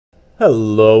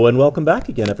Hello and welcome back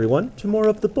again, everyone, to more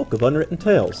of the Book of Unwritten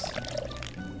Tales.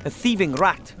 A thieving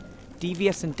rat.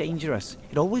 Devious and dangerous.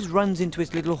 It always runs into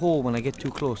its little hole when I get too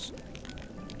close.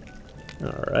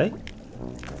 Alright.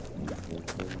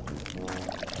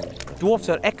 Dwarfs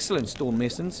are excellent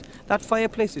stonemasons. That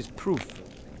fireplace is proof.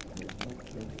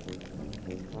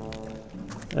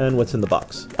 And what's in the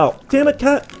box? Oh, damn it,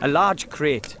 cat! A large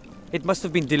crate. It must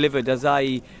have been delivered as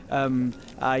I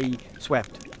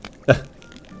swept.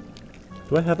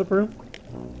 Do I have a broom?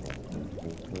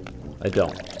 I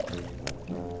don't.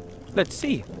 Let's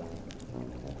see.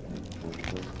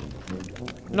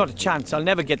 Not a chance. I'll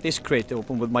never get this crate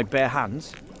open with my bare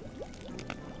hands.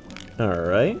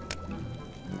 Alright.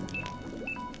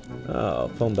 Oh,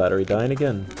 phone battery dying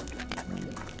again.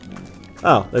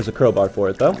 Oh, there's a crowbar for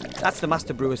it, though. That's the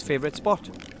Master Brewer's favourite spot.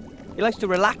 He likes to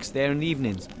relax there in the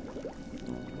evenings.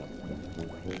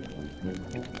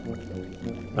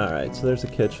 Alright, so there's a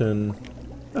kitchen.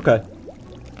 Okay.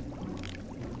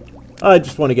 I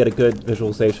just want to get a good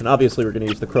visualization. Obviously, we're going to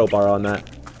use the crowbar on that.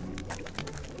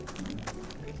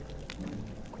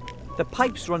 The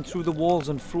pipes run through the walls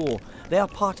and floor. They are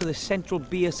part of the central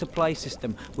beer supply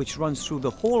system, which runs through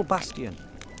the whole bastion.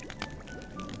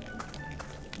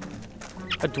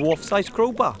 A dwarf-sized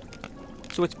crowbar.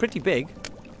 So it's pretty big.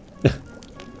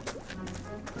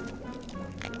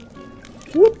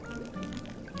 Whoop.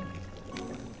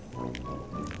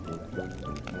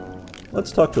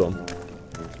 Let's talk to him.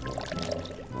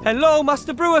 Hello,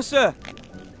 Master Brewer, sir.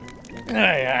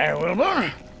 Aye,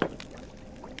 Wilbur.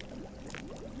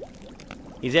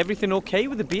 Is everything okay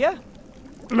with the beer?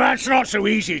 That's not so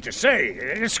easy to say.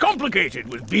 It's complicated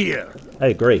with beer. I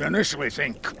agree. You initially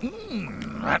think,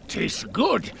 that tastes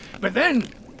good. But then,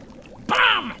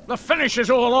 bam! The finish is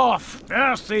all off.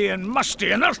 Earthy and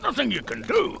musty, and there's nothing you can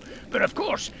do. But of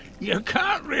course, you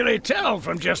can't really tell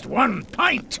from just one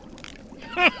pint.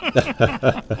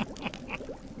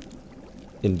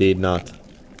 Indeed not.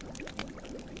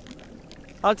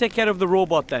 I'll take care of the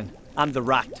robot then, and the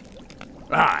rat.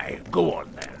 Aye, go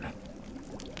on then.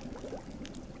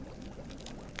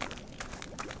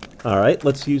 Alright,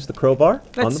 let's use the crowbar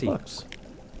on the box.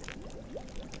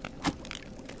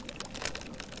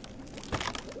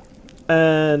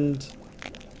 And...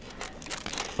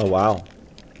 oh, wow.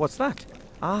 What's that?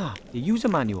 Ah, the user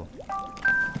manual.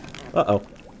 Uh-oh.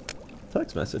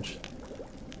 Text message.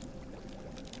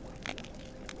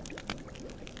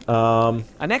 An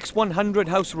X100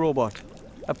 house robot.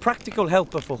 A practical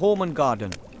helper for home and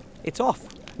garden. It's off.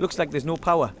 Looks like there's no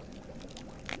power.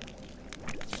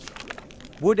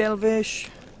 Wood elvish.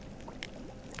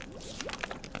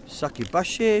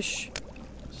 Succubushish.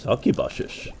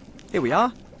 Succubushish. Here we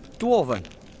are. Dwarven.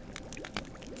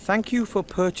 Thank you for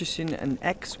purchasing an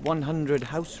X100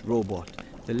 house robot.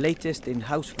 The latest in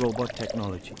house robot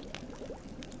technology.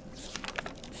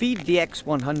 Feed the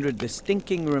X100 the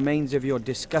stinking remains of your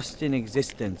disgusting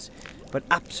existence, but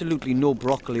absolutely no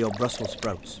broccoli or Brussels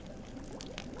sprouts.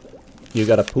 You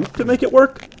gotta poop to make it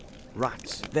work?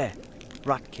 Rats. There.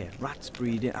 Rat care. Rats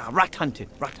breeding. Rat hunted.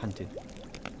 Rat hunted.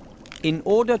 In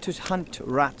order to hunt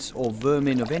rats or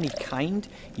vermin of any kind,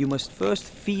 you must first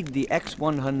feed the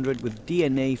X100 with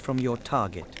DNA from your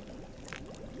target.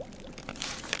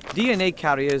 DNA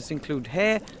carriers include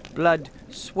hair, blood,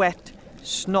 sweat,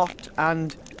 snot,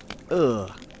 and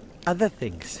other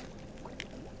things.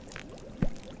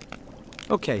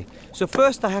 Okay, so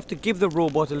first I have to give the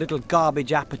robot a little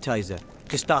garbage appetizer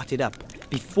to start it up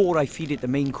before I feed it the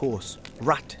main course,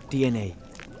 rat DNA.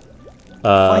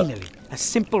 Finally, a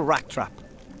simple rat trap.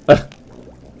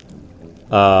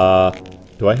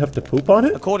 Do I have to poop on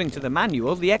it? According to the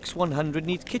manual, the X100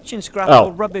 needs kitchen scraps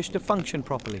or rubbish to function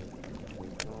properly.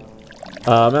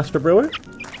 Master Brewer?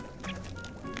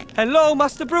 Hello,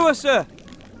 Master Brewer, sir.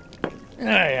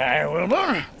 Aye,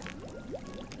 Wilbur.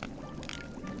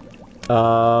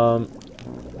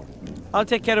 I'll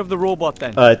take care of the robot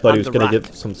then. I thought he was and the going to rat.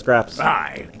 give some scraps.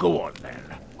 Aye, go on then.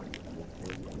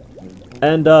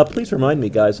 And please remind me,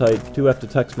 guys, I do have to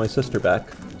text my sister back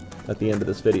at the end of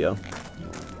this video.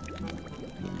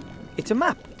 It's a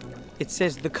map. It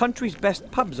says the country's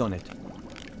best pubs on it.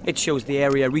 It shows the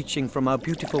area reaching from our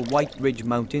beautiful White Ridge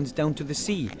Mountains down to the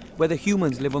sea, where the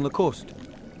humans live on the coast.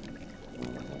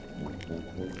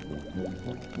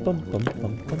 Bum, bum,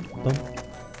 bum, bum, bum.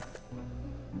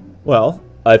 Well,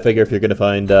 I figure if you're gonna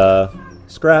find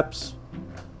scraps,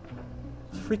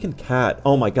 freaking cat!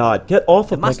 Oh my God, get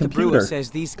off of my computer! The Master Brewer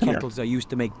says these kettles are used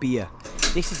to make beer.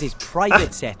 This is his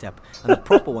private setup, and the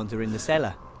proper ones are in the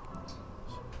cellar.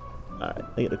 All right,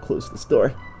 I gotta close this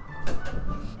door.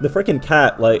 The freaking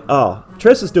cat, like, oh,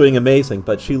 Triss is doing amazing,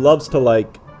 but she loves to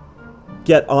like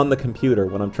get on the computer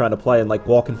when I'm trying to play and, like,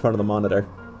 walk in front of the monitor.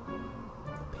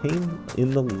 Pain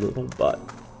in the little butt.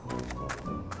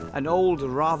 An old,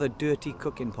 rather dirty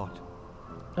cooking pot.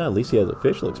 Oh, at least he has a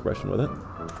facial expression with it.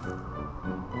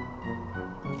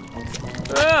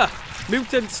 Ugh!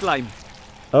 Mutant slime.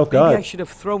 Oh, God. Maybe I should have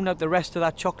thrown out the rest of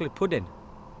that chocolate pudding.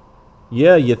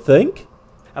 Yeah, you think?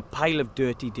 A pile of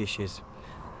dirty dishes.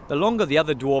 The longer the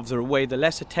other dwarves are away, the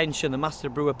less attention the master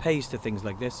brewer pays to things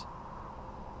like this.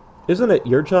 Isn't it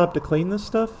your job to clean this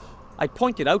stuff? I'd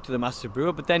point it out to the master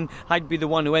brewer, but then I'd be the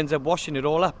one who ends up washing it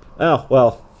all up. Oh,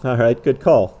 well, alright, good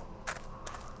call.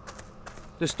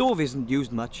 The stove isn't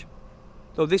used much,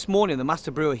 though this morning the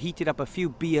master brewer heated up a few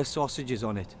beer sausages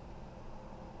on it.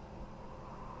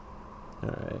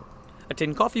 Alright. A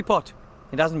tin coffee pot.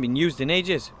 It hasn't been used in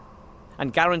ages.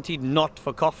 And guaranteed not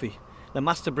for coffee. The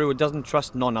master brewer doesn't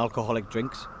trust non-alcoholic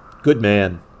drinks. Good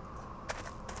man.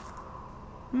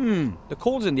 The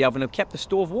coals in the oven have kept the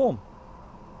stove warm.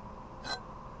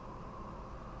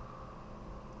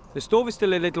 The stove is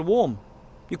still a little warm.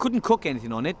 You couldn't cook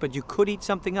anything on it, but you could heat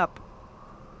something up.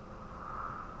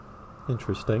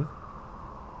 Interesting.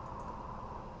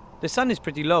 The sun is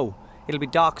pretty low. It'll be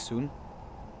dark soon.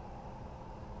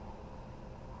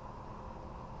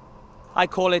 I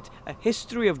call it A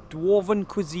History of Dwarven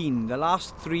Cuisine, the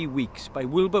Last 3 Weeks by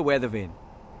Wilbur Weathervane.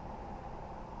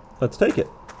 Let's take it.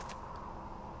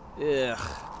 Ugh.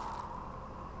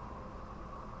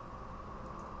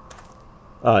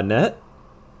 Net?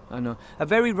 I know. A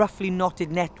very roughly knotted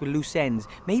net with loose ends.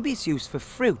 Maybe it's used for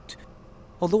fruit.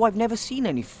 Although I've never seen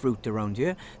any fruit around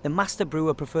here, the master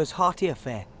brewer prefers heartier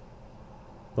fare.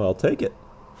 Well, I'll take it.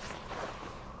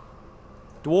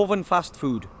 Dwarven fast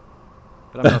food.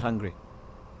 But I'm not hungry.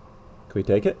 Can we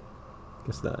take it?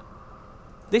 Guess not.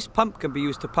 This pump can be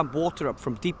used to pump water up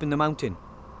from deep in the mountain.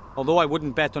 Although I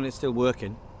wouldn't bet on it still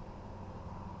working.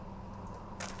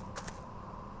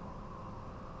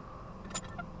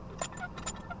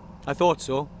 I thought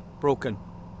so. Broken.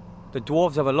 The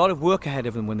dwarves have a lot of work ahead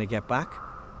of them when they get back.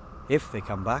 If they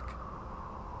come back.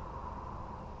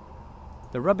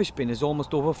 The rubbish bin is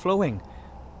almost overflowing.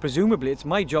 Presumably it's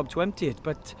my job to empty it,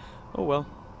 but oh well.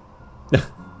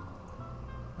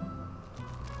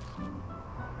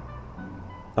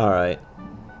 Alright.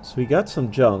 So we got some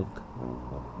junk.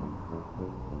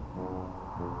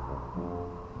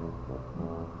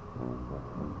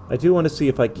 I do want to see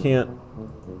if I can't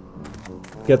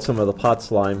get some of the pot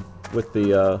slime with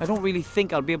the, I don't really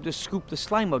think I'll be able to scoop the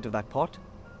slime out of that pot.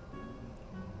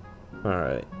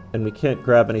 Alright. And we can't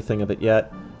grab anything of it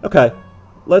yet. Okay.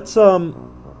 Let's, I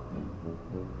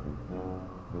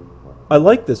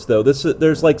like this, though.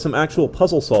 There's, like, some actual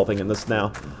puzzle solving in this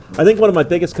now. I think one of my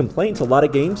biggest complaints, a lot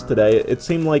of games today, it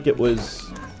seemed like it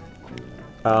was...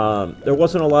 there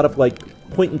wasn't a lot of, like,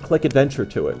 point-and-click adventure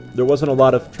to it. There wasn't a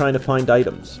lot of trying to find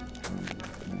items.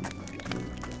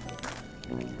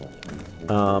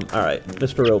 Alright.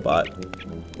 Mr. Robot.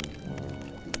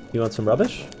 You want some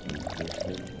rubbish?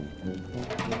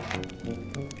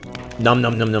 Nom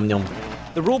nom nom nom nom.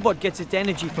 The robot gets its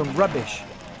energy from rubbish.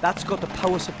 That's got the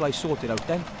power supply sorted out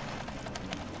then.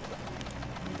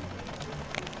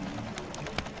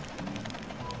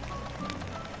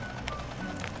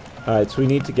 Alright, so we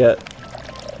need to get...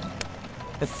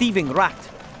 A thieving rat.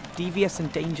 Devious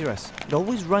and dangerous. It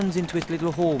always runs into its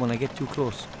little hole when I get too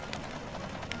close.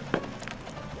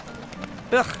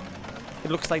 Ugh!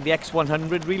 It looks like the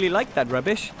X100 really liked that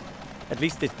rubbish. At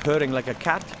least it's purring like a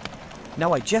cat.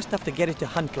 Now I just have to get it to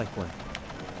hunt like one.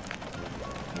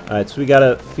 Alright, so we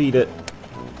gotta feed it.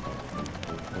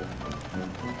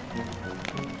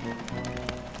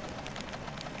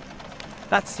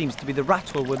 That seems to be the rat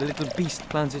hole where the little beast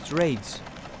plans its raids.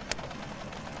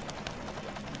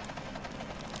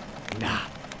 Nah,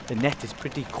 the net is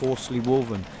pretty coarsely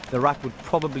woven. The rat would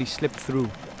probably slip through.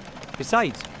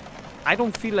 Besides, I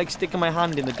don't feel like sticking my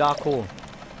hand in the dark hole.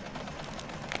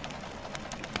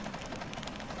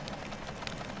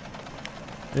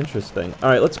 Interesting.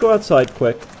 Alright, let's go outside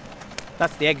quick.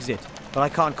 That's the exit, but I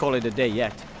can't call it a day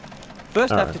yet.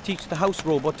 First I have Alright. to teach the house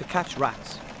robot to catch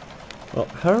rats. Well,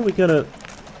 how are we gonna...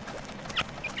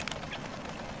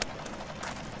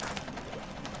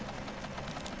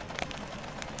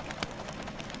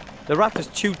 The rat has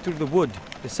chewed through the wood.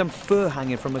 There's some fur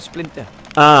hanging from a splinter.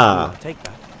 Ah, I'll take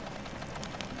that.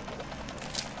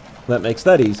 that makes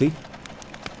that easy.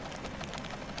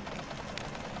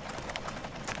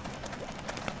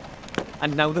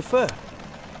 And now the fur.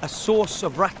 A source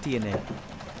of rat DNA.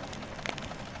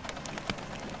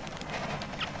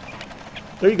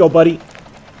 There you go, buddy.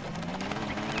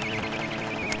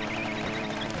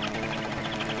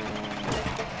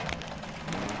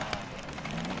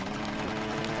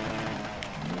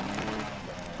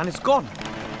 And it's gone.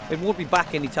 It won't be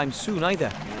back anytime soon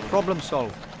either. Problem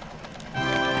solved.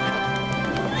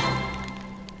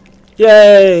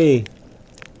 Yay!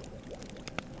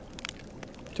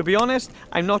 To be honest,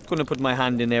 I'm not going to put my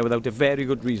hand in there without a very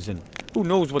good reason. Who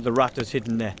knows what the rat has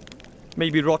hidden there?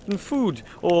 Maybe rotten food,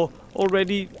 or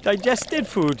already digested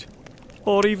food,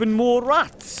 or even more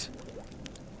rats.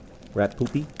 Rat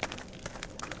poopy?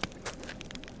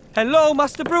 Hello,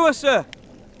 Master Brewer, sir.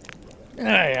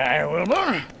 Aye, aye,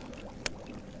 Wilbur.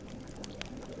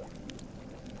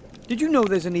 Did you know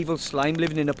there's an evil slime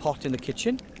living in a pot in the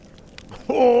kitchen?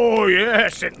 Oh,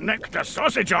 yes, it nicked a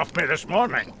sausage off me this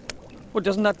morning. Well,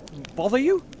 doesn't that bother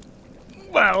you?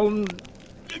 Well,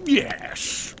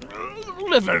 yes.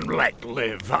 Live and let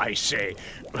live, I say.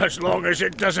 As long as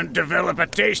it doesn't develop a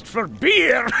taste for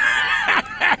beer.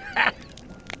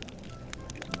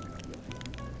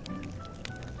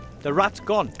 The rat's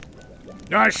gone.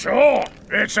 I saw.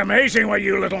 It's amazing what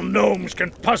you little gnomes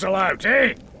can puzzle out,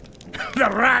 eh? The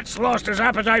rat's lost his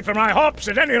appetite for my hops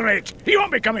at any rate. He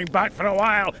won't be coming back for a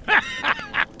while.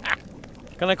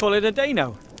 Can I call it a day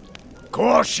now? Of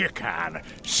course you can.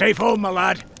 Safe home, my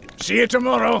lad. See you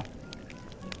tomorrow.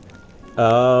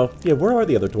 Yeah, where are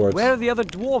the other dwarves? Where are the other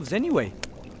dwarves anyway?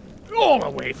 All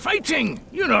away fighting.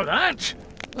 You know that.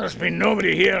 There's been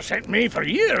nobody here except me for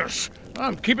years.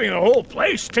 I'm keeping the whole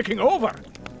place ticking over.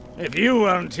 If you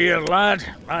weren't here, lad,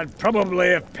 I'd probably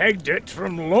have pegged it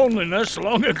from loneliness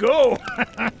long ago.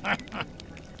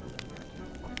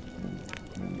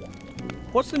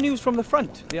 What's the news from the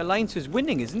front? The Alliance is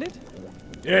winning, isn't it?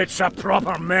 It's a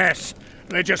proper mess.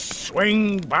 They just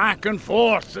swing back and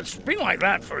forth. It's been like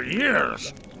that for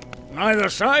years. Neither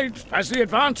side has the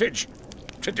advantage.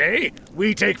 Today,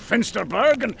 we take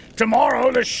Finsterberg, and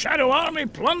tomorrow the Shadow Army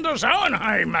plunders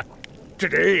Auenheim.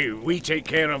 Today, we take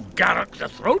care of Garrett the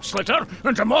Throat Slitter,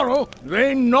 and tomorrow,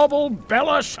 they nobble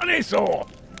Bella Sunnitho.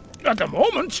 At the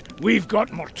moment, we've got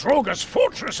Mortroga's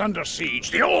fortress under siege,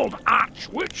 the old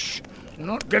Arch-Witch.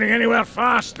 Not getting anywhere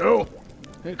fast, though.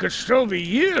 It could still be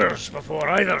years before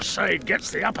either side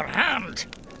gets the upper hand.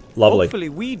 Lovely. Hopefully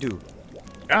we do.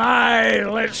 Aye,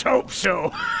 let's hope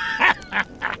so.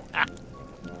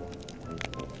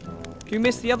 Do you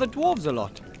miss the other dwarves a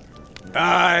lot?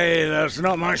 Aye, there's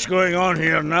not much going on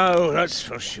here now, that's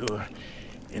for sure.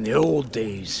 In the old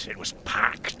days, it was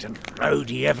packed and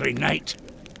rowdy every night.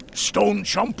 Stone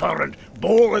Chomper and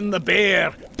Bolin the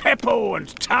Bear, Peppo and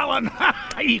Talon.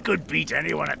 He could beat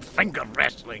anyone at finger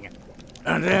wrestling.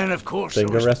 And then, of course, there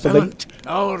was Billent,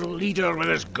 our leader with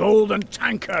his golden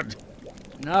tankard.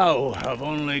 Now I've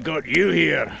only got you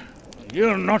here.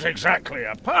 You're not exactly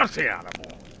a party animal.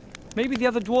 Maybe the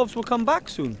other dwarves will come back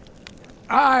soon.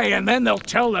 Aye, and then they'll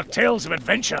tell their tales of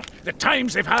adventure, the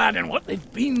times they've had and what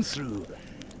they've been through.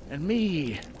 And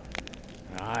me,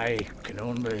 I can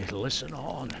only listen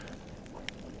on.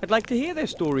 I'd like to hear their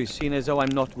stories, seeing as though I'm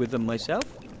not with them myself.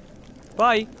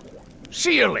 Bye.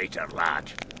 See you later,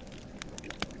 lad.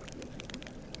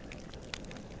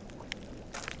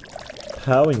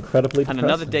 How incredibly depressing. And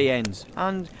another day ends.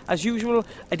 And, as usual,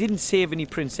 I didn't save any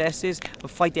princesses, or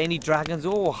fight any dragons,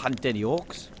 or hunt any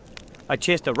orcs. I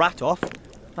chased a rat off,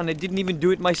 and I didn't even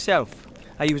do it myself.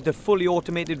 I used a fully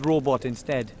automated robot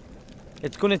instead.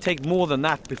 It's going to take more than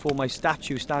that before my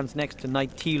statue stands next to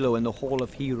Knight Tilo in the Hall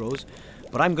of Heroes,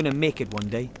 but I'm going to make it one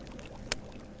day.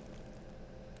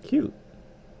 Cute.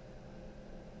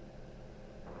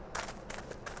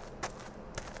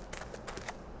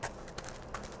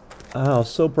 Oh,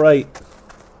 so bright.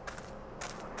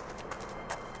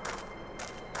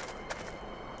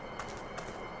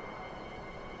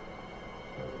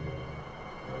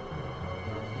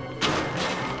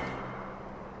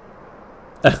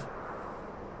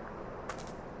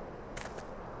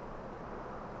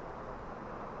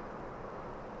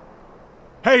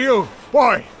 Hey you,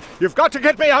 boy! You've got to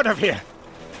get me out of here!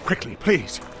 Quickly,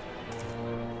 please.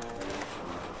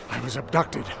 I was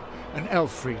abducted. An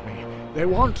elf freed me. They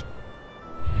want...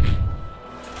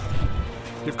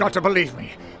 You've got to believe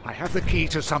me. I have the key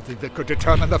to something that could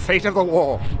determine the fate of the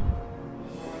war.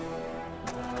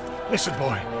 Listen,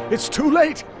 boy. It's too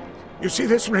late. You see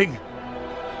this ring?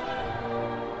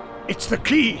 It's the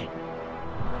key.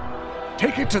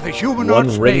 Take it to the human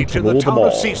archmage in the town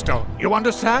of Seastone. You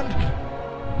understand?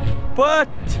 But...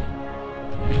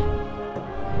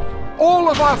 all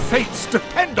of our fates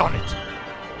depend on it.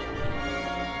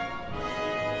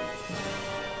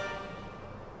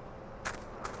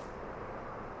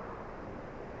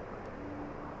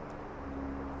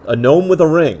 A gnome with a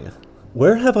ring.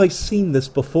 Where have I seen this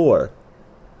before?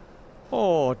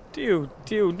 oh,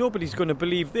 dear, nobody's going to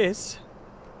believe this.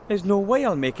 There's no way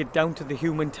I'll make it down to the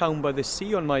human town by the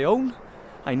sea on my own.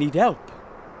 I need help.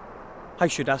 I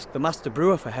should ask the Master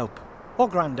Brewer for help. Or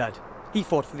Grandad. He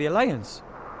fought for the Alliance.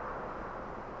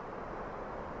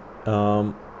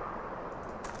 Um...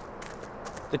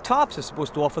 The tarps are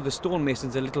supposed to offer the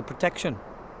stonemasons a little protection.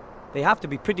 They have to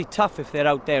be pretty tough if they're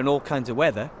out there in all kinds of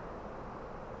weather.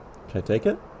 Can I take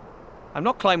it? I'm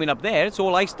not climbing up there, it's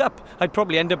all iced up. I'd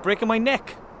probably end up breaking my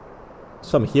neck.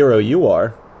 Some hero you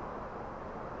are.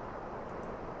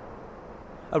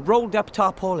 A rolled up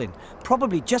tarpaulin,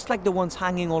 probably just like the ones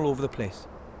hanging all over the place.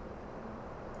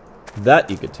 That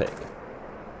you could take.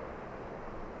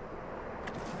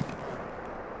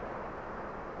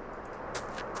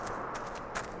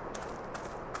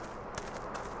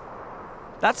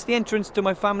 That's the entrance to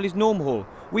my family's gnome hole.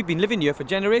 We've been living here for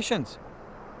generations.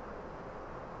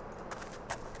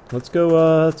 Let's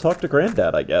go talk to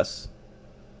Granddad, I guess.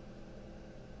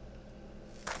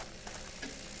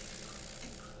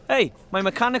 Hey, my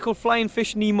mechanical flying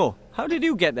fish Nemo. How did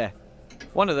you get there?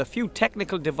 One of the few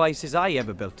technical devices I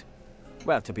ever built.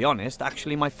 Well, to be honest,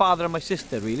 actually my father and my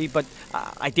sister really, but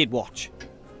I did watch.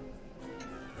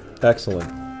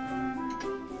 Excellent.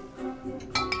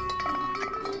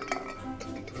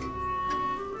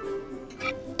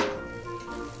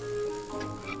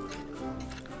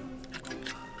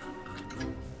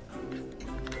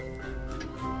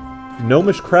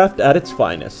 Gnomish craft at its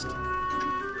finest.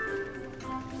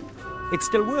 It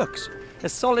still works. A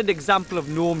solid example of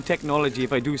gnome technology,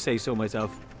 if I do say so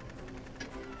myself.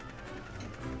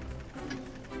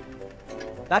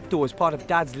 That door is part of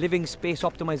Dad's living space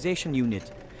optimization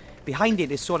unit. Behind it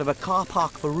is sort of a car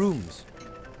park for rooms.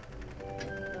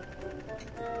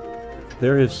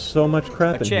 There is so much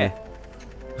crap A in chair.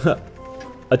 here.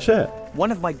 A chair.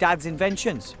 One of my dad's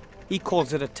inventions. He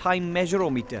calls it a time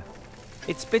measurometer.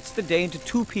 It splits the day into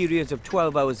 2 periods of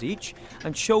 12 hours each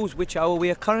and shows which hour we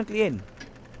are currently in.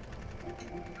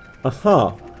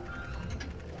 Uh-huh.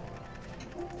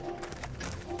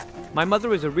 My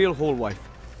mother is a real whole wife.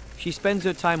 She spends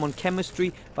her time on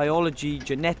chemistry, biology,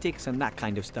 genetics and that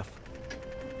kind of stuff.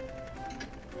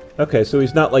 Okay, so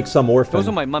he's not like some orphan. Those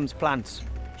are my mum's plants.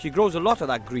 She grows a lot of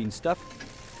that green stuff.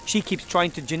 She keeps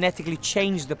trying to genetically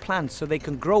change the plants so they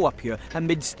can grow up here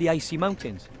amidst the icy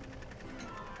mountains.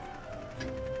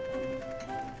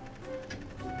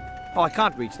 Oh, I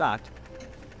can't reach that.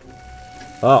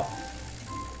 Oh.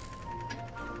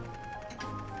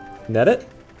 Net it?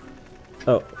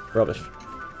 Oh, rubbish.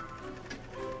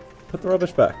 Put the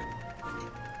rubbish back.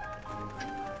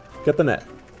 Get the net.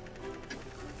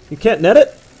 You can't net it?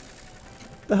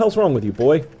 What the hell's wrong with you,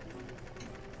 boy?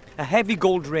 A heavy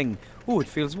gold ring. Ooh, it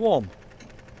feels warm.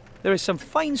 There is some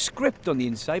fine script on the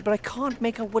inside, but I can't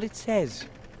make out what it says.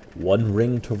 One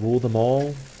ring to rule them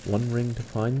all, one ring to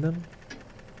find them?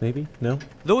 Maybe? No?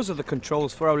 Those are the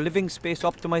controls for our living space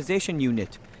optimization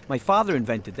unit. My father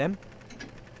invented them.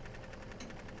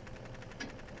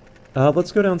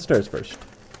 Let's go downstairs first.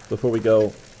 Before we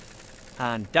go...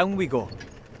 And down we go.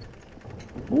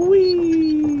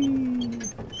 Whee!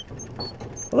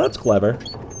 Well, that's clever.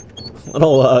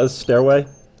 Little, stairway.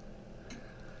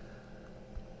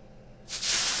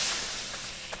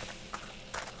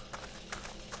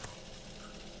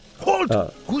 Hold!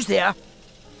 Who's there?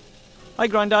 Hi,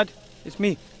 Grandad. It's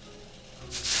me.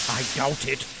 I doubt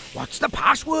it. What's the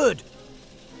password?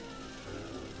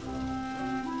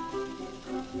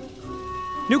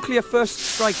 Nuclear first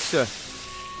strike, sir.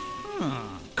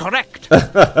 Correct.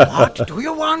 What do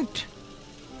you want?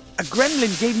 A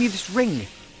gremlin gave me this ring.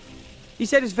 He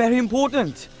said it's very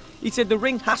important. He said the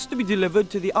ring has to be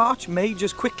delivered to the Archmage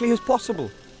as quickly as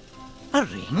possible. A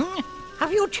ring?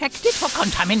 Have you checked it for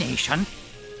contamination?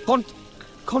 What?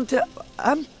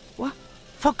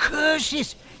 For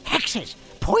curses, hexes,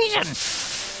 poison.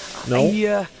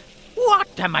 No?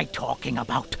 What am I talking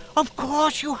about? Of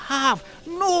course you have.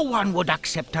 No one would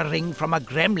accept a ring from a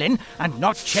gremlin and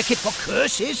not check it for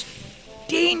curses.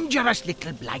 Dangerous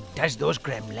little blighters, those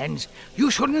gremlins.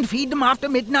 You shouldn't feed them after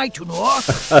midnight, you know.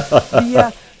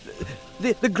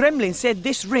 The gremlin said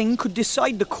this ring could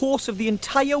decide the course of the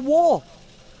entire war.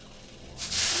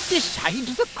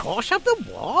 Decide the course of the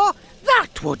war?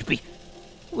 That would be...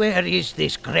 Where is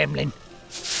this gremlin?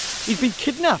 He's been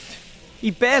kidnapped.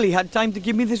 He barely had time to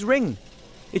give me this ring.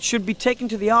 It should be taken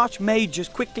to the Archmage as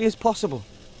quickly as possible.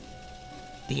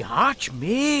 The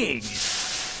Archmage?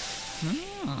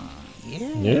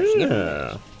 Yes.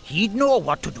 Yeah. He'd know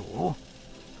what to do.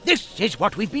 This is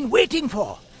what we've been waiting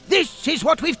for. This is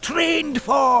what we've trained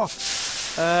for.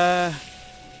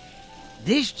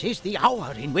 This is the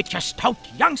hour in which a stout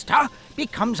youngster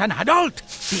becomes an adult.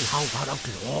 The hour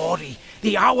of glory.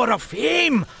 The hour of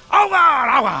fame.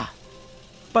 Hour!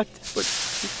 But,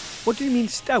 what do you mean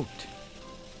stout?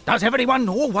 Does everyone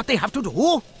know what they have to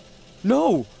do?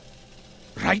 No.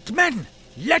 Right, men.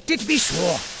 Let it be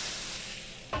so.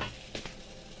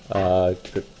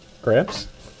 Gramps?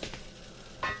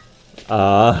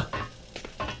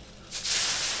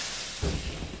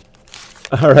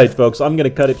 Alright, folks, I'm gonna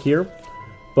cut it here.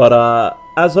 But,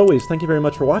 as always, thank you very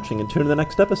much for watching, and tune in to the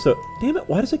next episode. Damn it,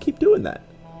 why does it keep doing that?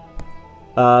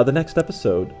 The next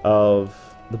episode of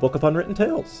the Book of Unwritten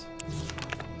Tales.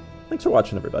 Thanks for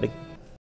watching, everybody.